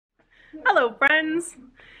Hello, friends.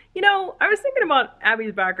 You know, I was thinking about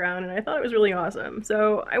Abby's background and I thought it was really awesome.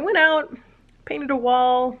 So I went out, painted a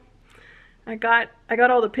wall. I got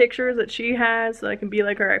all the pictures that she has so I can be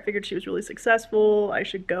like her. I figured she was really successful. I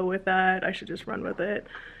should go with that. I should just run with it.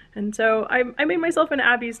 And so I made myself an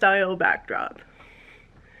Abby style backdrop.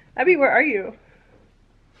 Abby, where are you?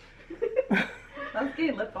 I was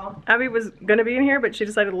getting lip balm. Abby was gonna be in here, but she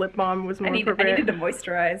decided lip balm was more appropriate. I needed to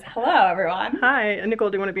moisturize. Hello, everyone. Hi, and Nicole,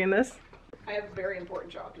 do you want to be in this? I have a very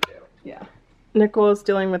important job to do. Yeah. Nicole is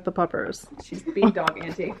dealing with the puppers. She's being dog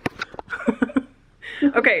auntie.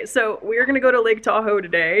 Okay, so we're gonna go to Lake Tahoe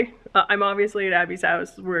today. I'm obviously at Abby's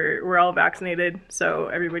house. We're all vaccinated, so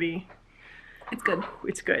everybody. It's good.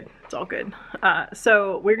 It's good. It's all good.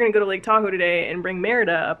 So we're gonna go to Lake Tahoe today and bring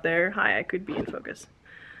Merida up there. Hi, I could be in focus.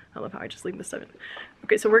 I love how I just leave this stuff in.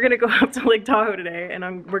 Okay, so we're gonna go up to Lake Tahoe today,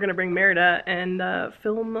 and we're gonna bring Merida and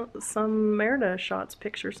film some Merida shots,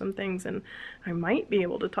 picture some things, and I might be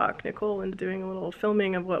able to talk Nicole into doing a little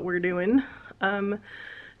filming of what we're doing.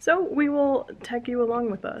 So we will tag you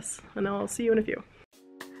along with us, and I'll see you in a few.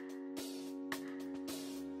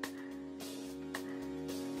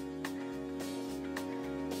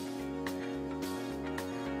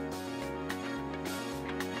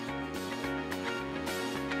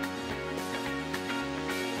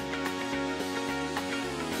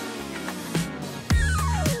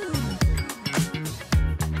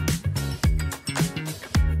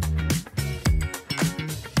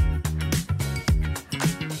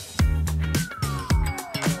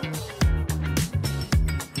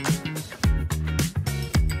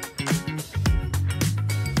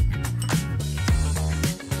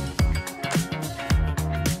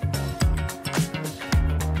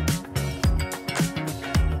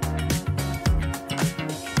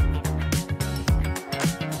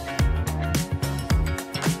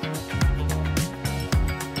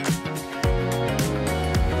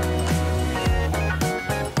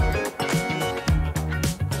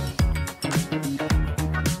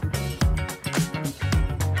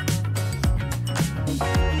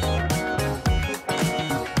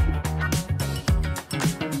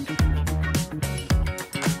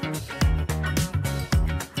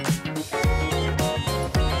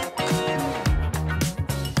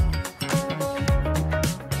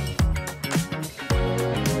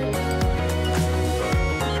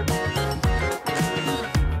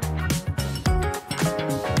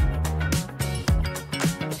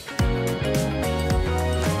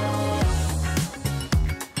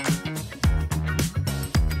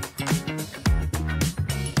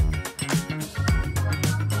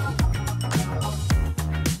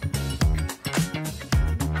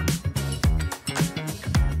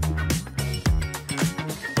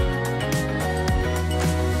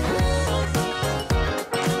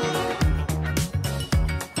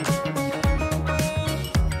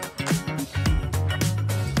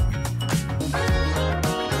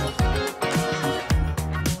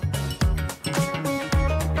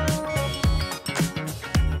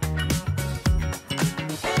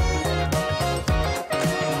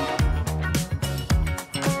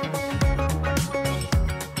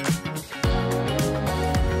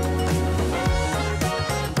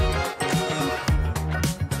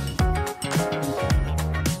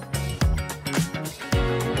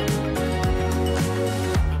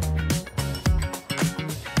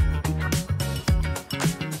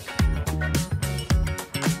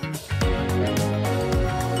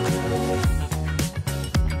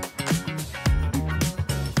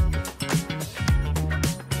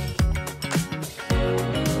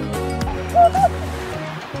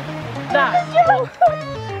 That.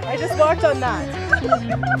 I just walked on that.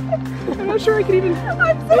 I'm not sure I could even.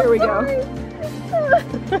 There we go.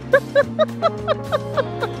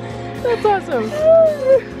 That's awesome.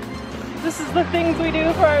 This is the things we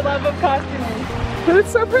do for our love of costuming.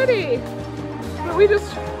 It's so pretty. But you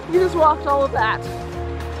just walked all of that.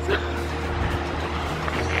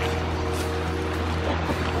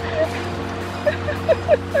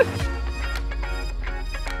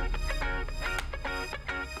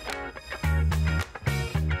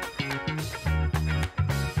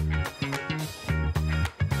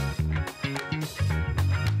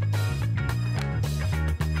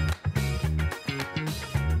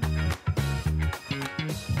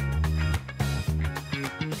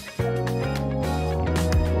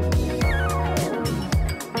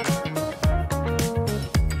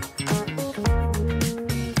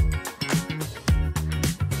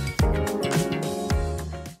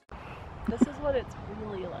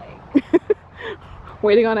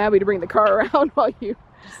 Waiting on Abby to bring the car around while you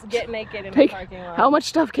Just get naked in the parking lot. How much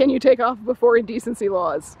stuff can you take off before indecency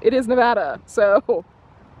laws? It is Nevada, so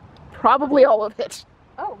Probably all of it.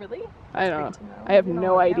 Oh, really? I That's don't great to know. I have You don't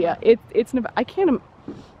no like idea. It's I can't,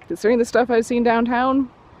 considering the stuff I've seen downtown.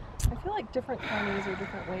 I feel like different counties are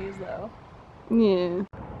different ways, though. Yeah.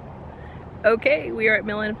 Okay, we are at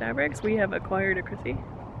Milan Fabrics. We have acquired a Chrissy.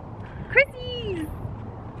 Chrissy!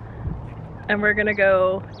 And we're gonna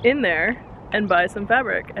go in there and buy some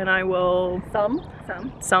fabric. And I will... Some.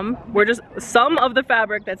 Some of the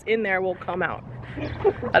fabric that's in there will come out.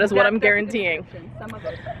 That is what I'm guaranteeing. Some of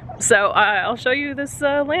it. So I'll show you this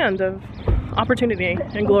land of opportunity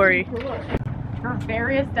and glory. There are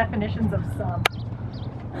various definitions of some.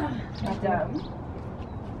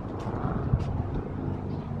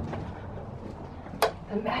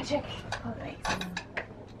 The magic of ice.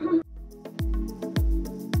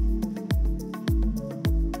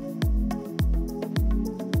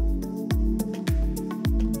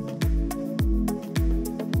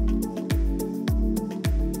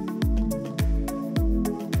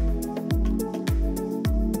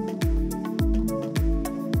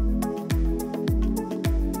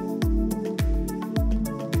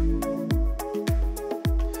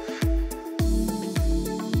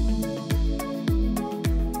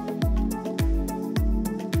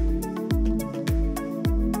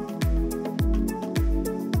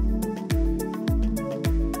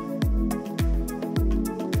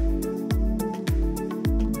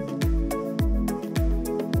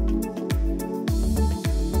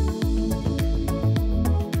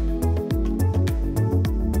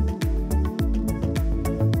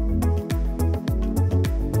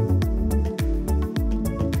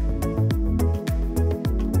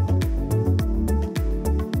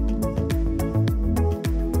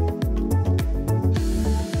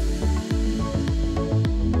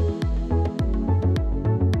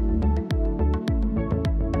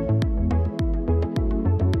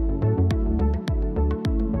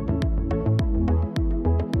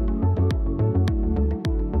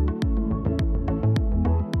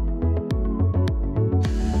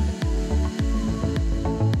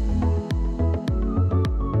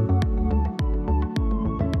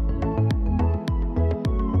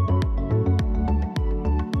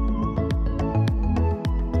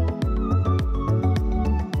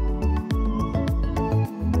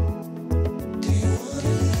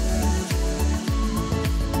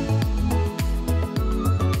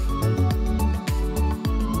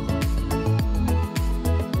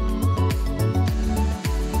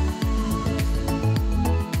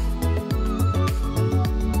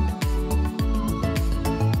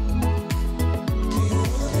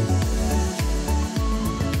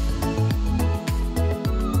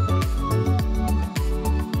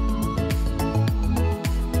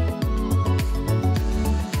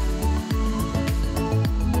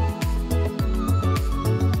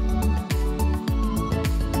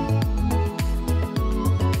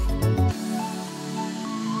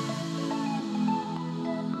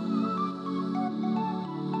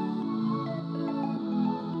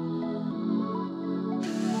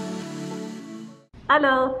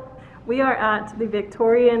 Hello! We are at the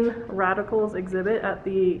Victorian Radicals Exhibit at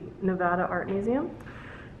the Nevada Art Museum.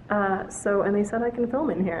 And they said I can film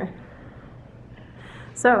in here.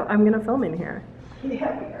 So I'm gonna film in here.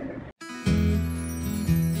 Yeah, we are.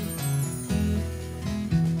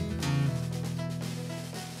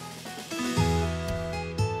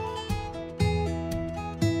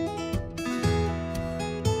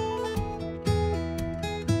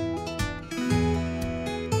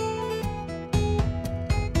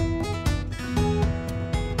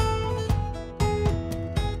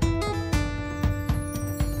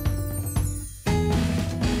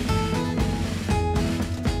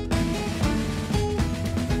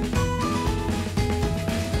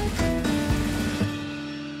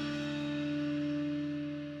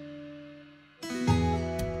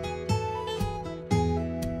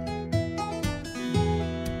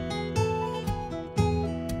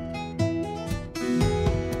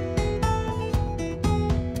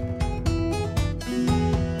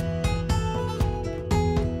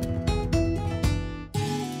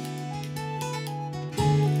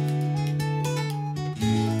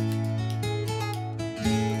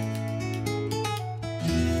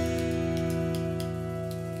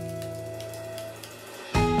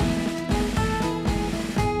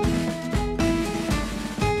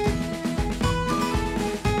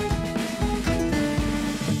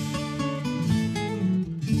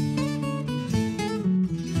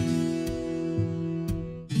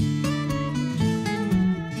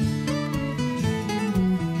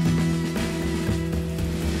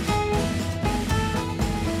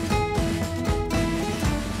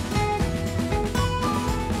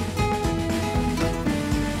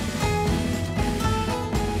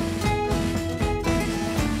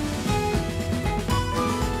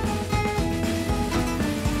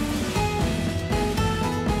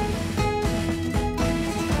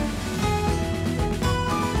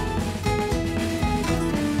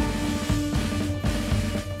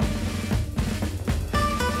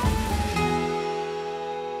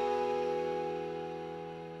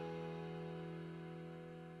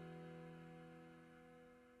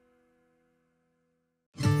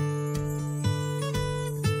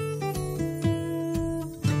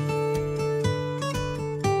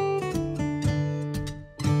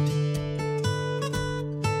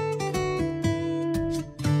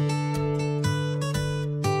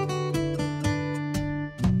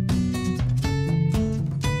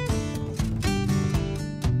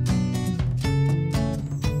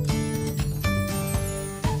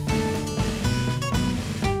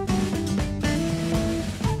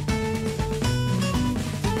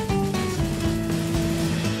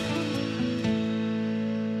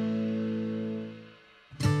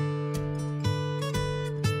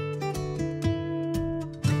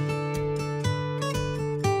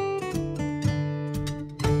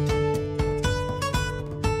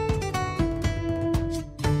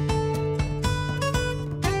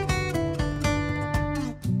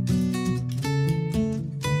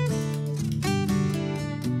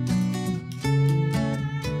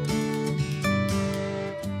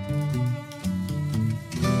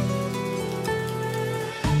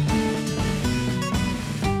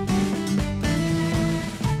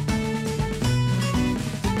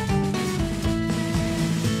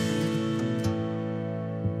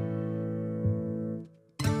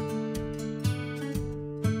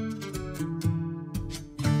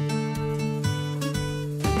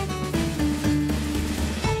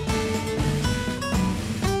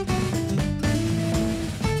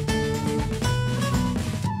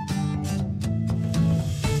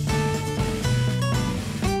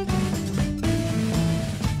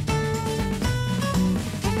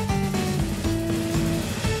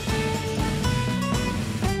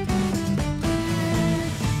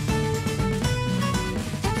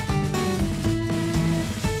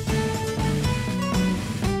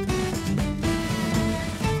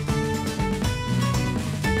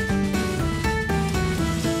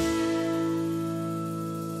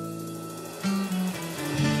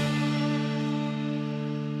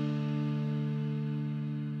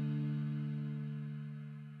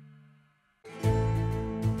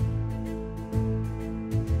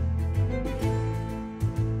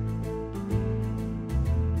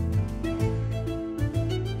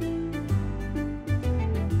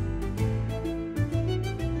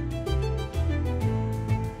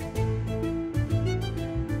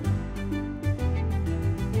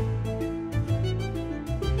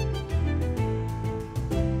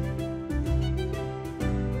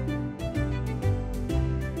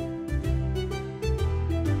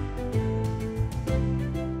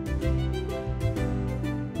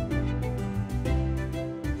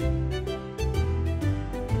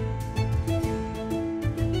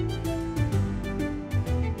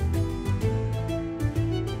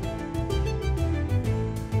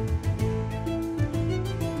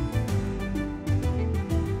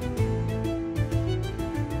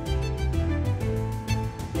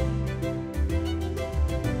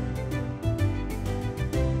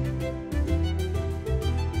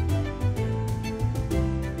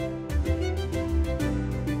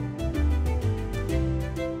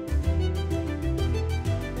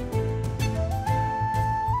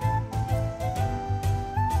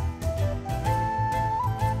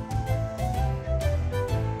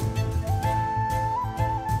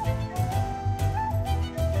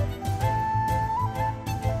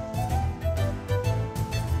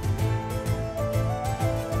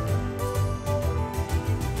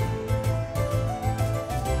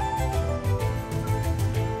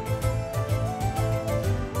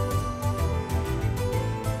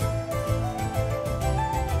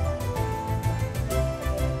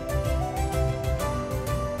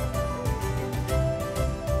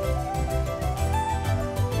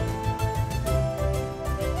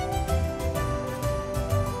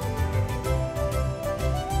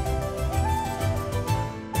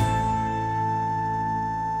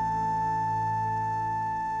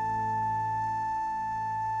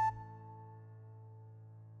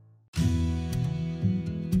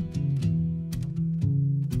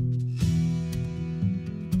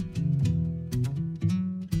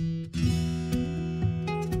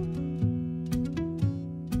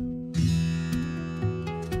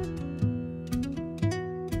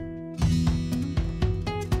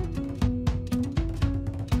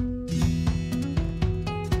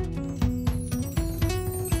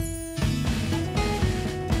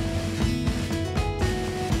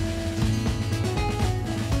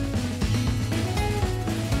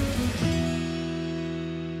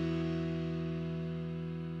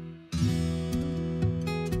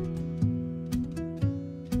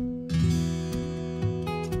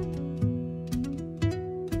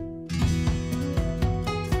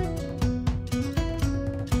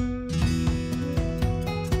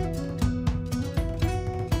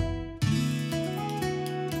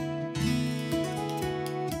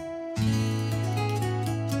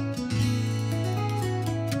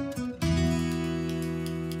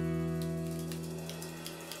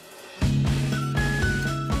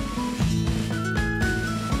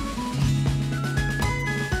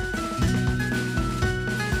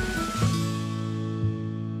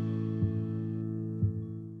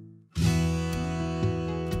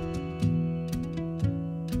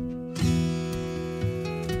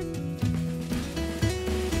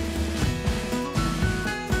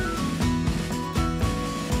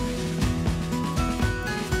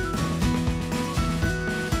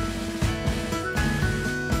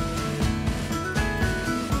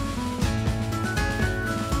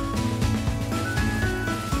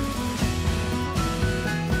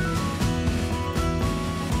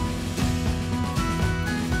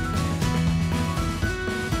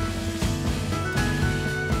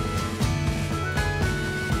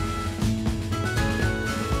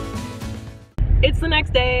 It's the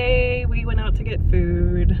next day. We went out to get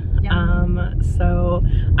food. Yeah. So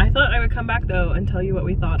I thought I would come back though and tell you what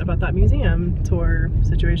we thought about that museum tour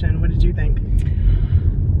situation. What did you think?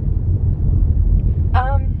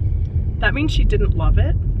 That means she didn't love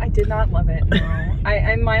it. I did not love it. No,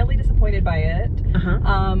 I'm mildly disappointed by it.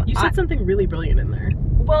 You said something really brilliant in there.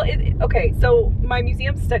 Well, okay. So my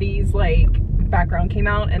museum studies background came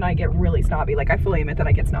out, and I get really snobby. I fully admit that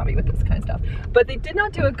I get snobby with this kind of stuff. But they did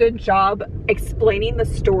not do a good job explaining the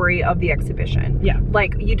story of the exhibition. Yeah.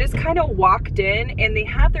 You just kind of walked in, and they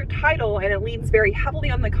have their title, and it leans very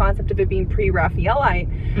heavily on the concept of it being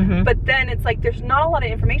pre-Raphaelite. But then it's there's not a lot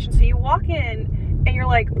of information. So you walk in, and you're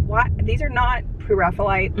like, what? These are not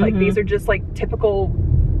pre-Raphaelite. These are just typical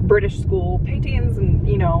British school paintings and,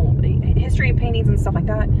 you know, history of paintings and stuff like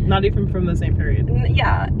that. Not even from the same period.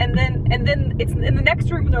 Yeah, and then it's in the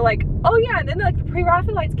next room, and they're like, oh yeah, and then the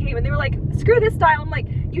pre-Raphaelites came, and they were like, screw this style. I'm like,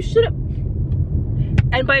 you should have.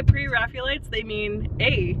 And by pre-Raphaelites, they mean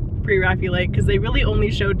a pre-Raphaelite, because they really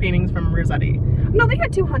only showed paintings from Rossetti. No, they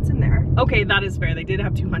had 2 hunts in there. Okay, that is fair. They did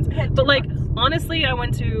have 2 hunts. But honestly, I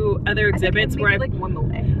went to other exhibits where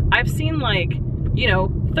I've seen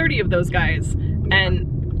 30 of those guys, and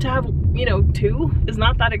to have 2 is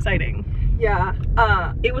not that exciting. Yeah.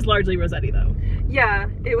 It was largely Rossetti though. Yeah,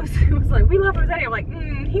 it was we love Rossetti. I'm like,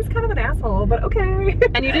 he's kind of an asshole, but okay.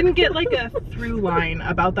 And you didn't get a through line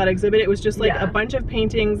about that exhibit. It was just a bunch of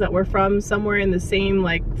paintings that were from somewhere in the same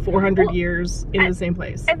 400 years in the same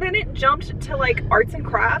place. And then it jumped to arts and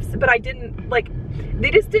crafts, but I didn't they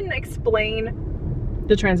just didn't explain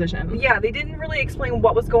the transition. Yeah, they didn't really explain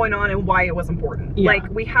what was going on and why it was important. Yeah.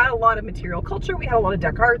 We had a lot of material culture, we had a lot of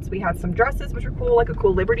deck arts, we had some dresses which were cool, a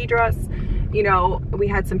cool Liberty dress, you know, we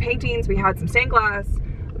had some paintings, we had some stained glass,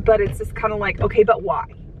 but it's just kind of okay, but why?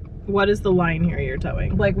 What is the line here you're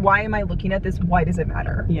towing? Why am I looking at this? Why does it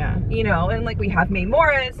matter? Yeah. You know, and we have Mae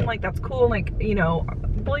Morris, and that's cool, you know,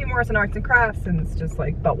 William Morris and arts and crafts, and it's just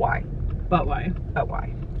but why? But why? But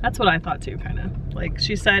why? That's what I thought too, kind of.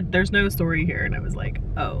 She said, there's no story here, and I was like,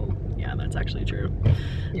 oh, yeah, that's actually true.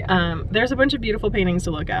 Yeah. There's a bunch of beautiful paintings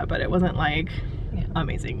to look at, but it wasn't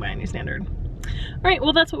amazing by any standard. All right,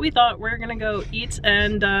 well, that's what we thought. We're gonna go eat,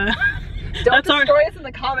 and don't destroy us in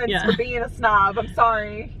the comments for being a snob. I'm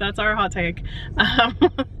sorry. That's our hot take. I'm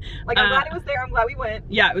glad it was there. I'm glad we went.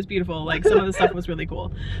 Yeah, it was beautiful. Some of the stuff was really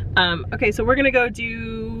cool. Okay, so we're gonna go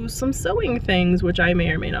do some sewing things, which I may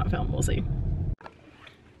or may not film. We'll see.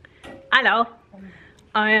 Hello.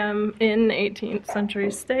 I am in 18th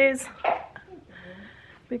century stays.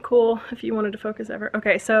 Be cool if you wanted to focus ever.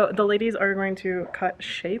 Okay, so the ladies are going to cut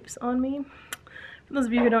shapes on me. For those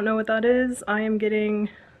of you who don't know what that is, I am getting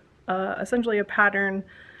essentially a pattern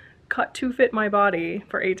cut to fit my body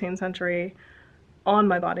for 18th century on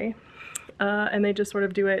my body. And they just sort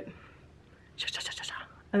of do it,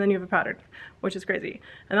 and then you have a pattern, which is crazy.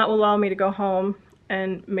 And that will allow me to go home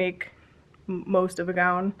and make most of a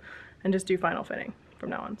gown and just do final fitting from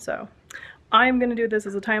now on. So I'm gonna do this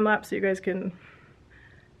as a time lapse so you guys can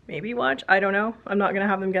maybe watch. I don't know. I'm not gonna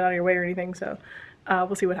have them get out of your way or anything, so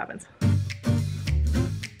we'll see what happens.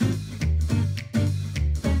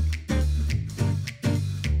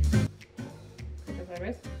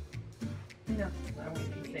 No, I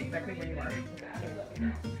want to stay exactly where you are.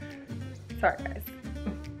 Sorry, guys.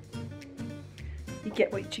 You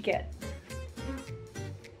get what you get.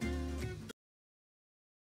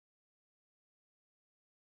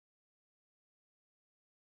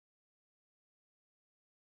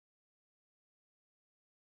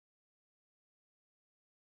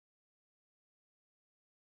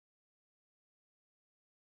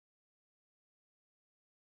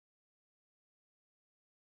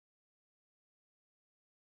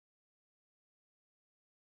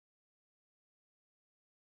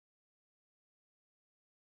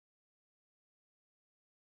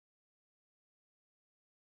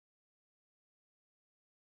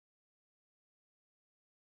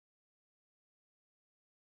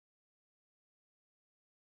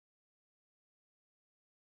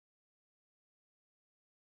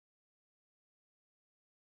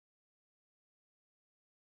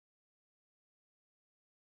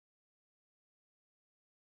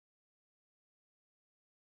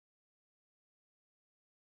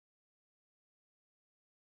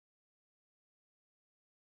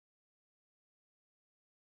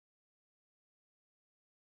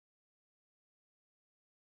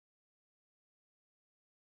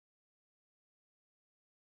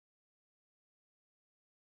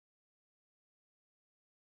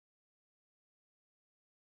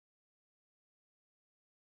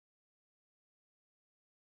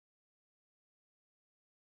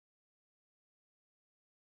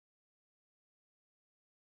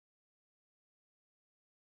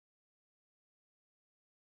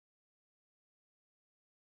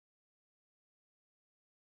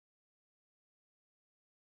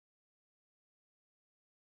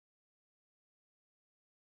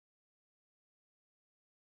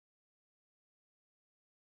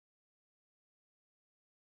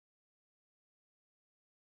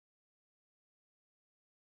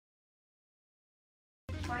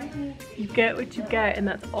 You get what you get, and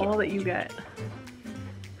that's all that you get.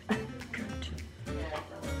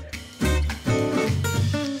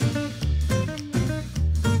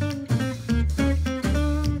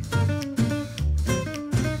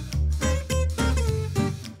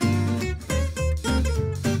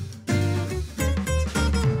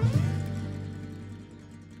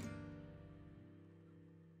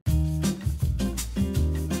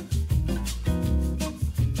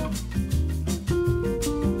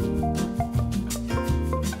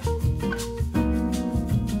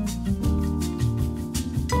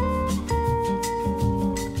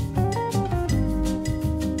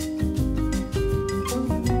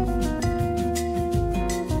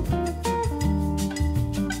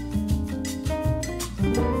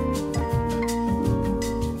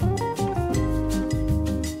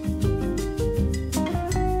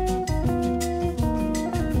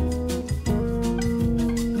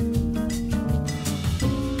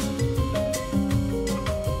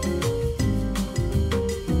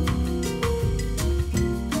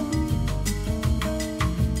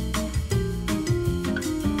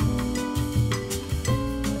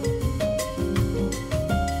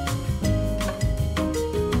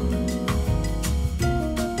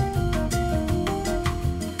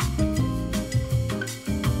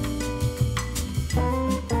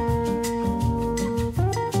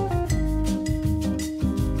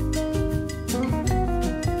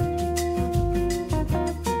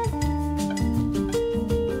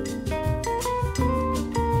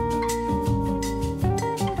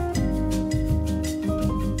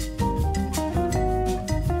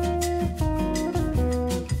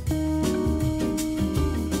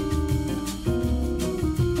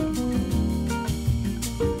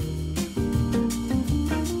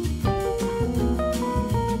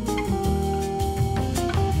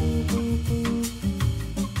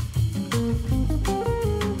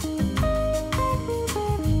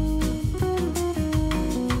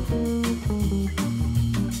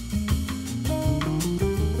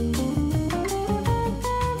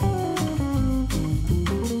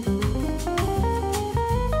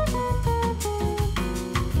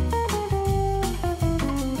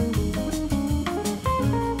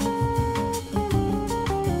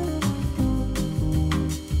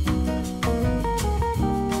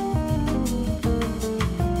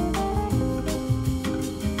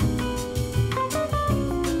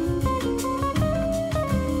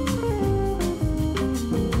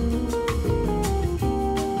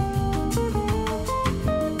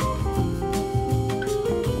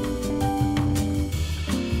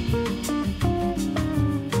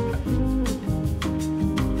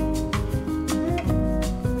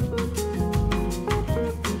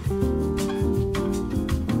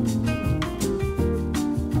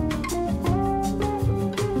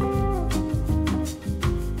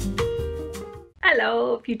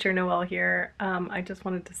 Hello, future Noelle here. I just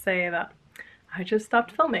wanted to say that I just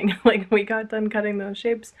stopped filming. Like, we got done cutting those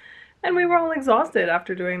shapes and we were all exhausted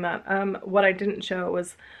after doing that. What I didn't show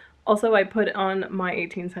was also I put on my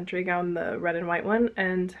 18th century gown, the red and white one,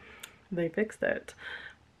 and they fixed it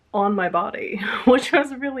on my body, which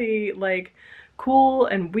was really like cool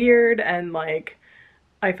and weird, and like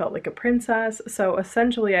I felt like a princess. So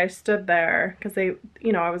essentially I stood there because they,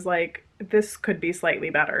 you know, I was like, this could be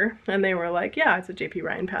slightly better, and they were like, yeah, it's a JP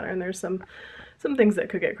Ryan pattern, there's some things that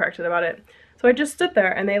could get corrected about it. So I just stood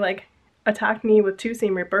there and they like attacked me with 2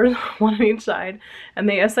 seam rippers, one on each side, and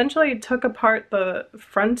they essentially took apart the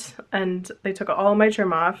front and they took all my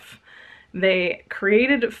trim off. They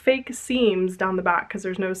created fake seams down the back because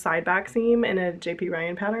there's no side back seam in a JP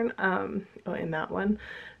Ryan pattern, in that one.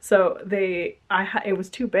 So it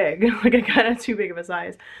was too big, like I got too big of a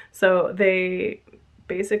size. So they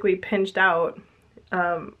basically pinched out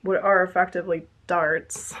what are effectively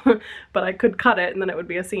darts, but I could cut it and then it would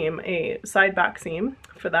be a seam, a side back seam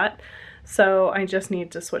for that. So I just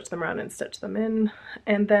need to switch them around and stitch them in.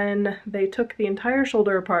 And then they took the entire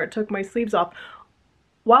shoulder apart, took my sleeves off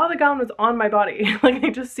while the gown was on my body. Like,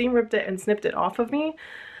 they just seam ripped it and snipped it off of me.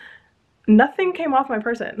 Nothing came off my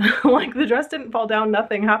person. Like, the dress didn't fall down,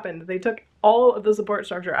 nothing happened. They took all of the support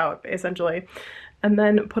structure out, essentially, and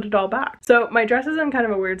then put it all back. So my dress is in kind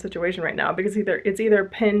of a weird situation right now because it's either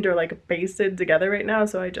pinned or like basted together right now,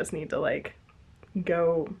 so I just need to like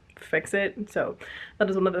go fix it. So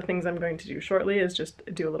that is one of the things I'm going to do shortly, is just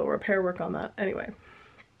do a little repair work on that. Anyway,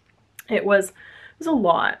 it was a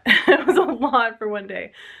lot. It was a lot for one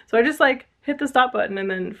day. So I just like hit the stop button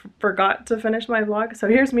and then forgot to finish my vlog. So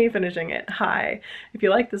here's me finishing it. Hi. If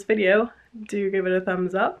you like this video, do give it a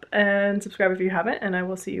thumbs up and subscribe if you haven't, and I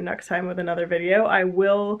will see you next time with another video. I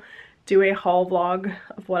will do a haul vlog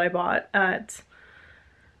of what I bought at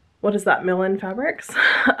what is that, Mill and Fabrics.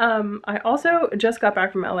 I also just got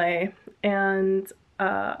back from LA, and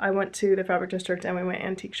I went to the fabric district and we went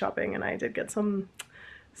antique shopping, and I did get some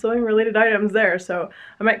sewing related items there, so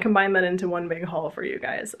I might combine that into one big haul for you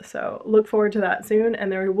guys. So look forward to that soon,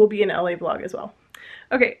 and there will be an LA vlog as well.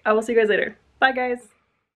 Okay, I will see you guys later. Bye guys!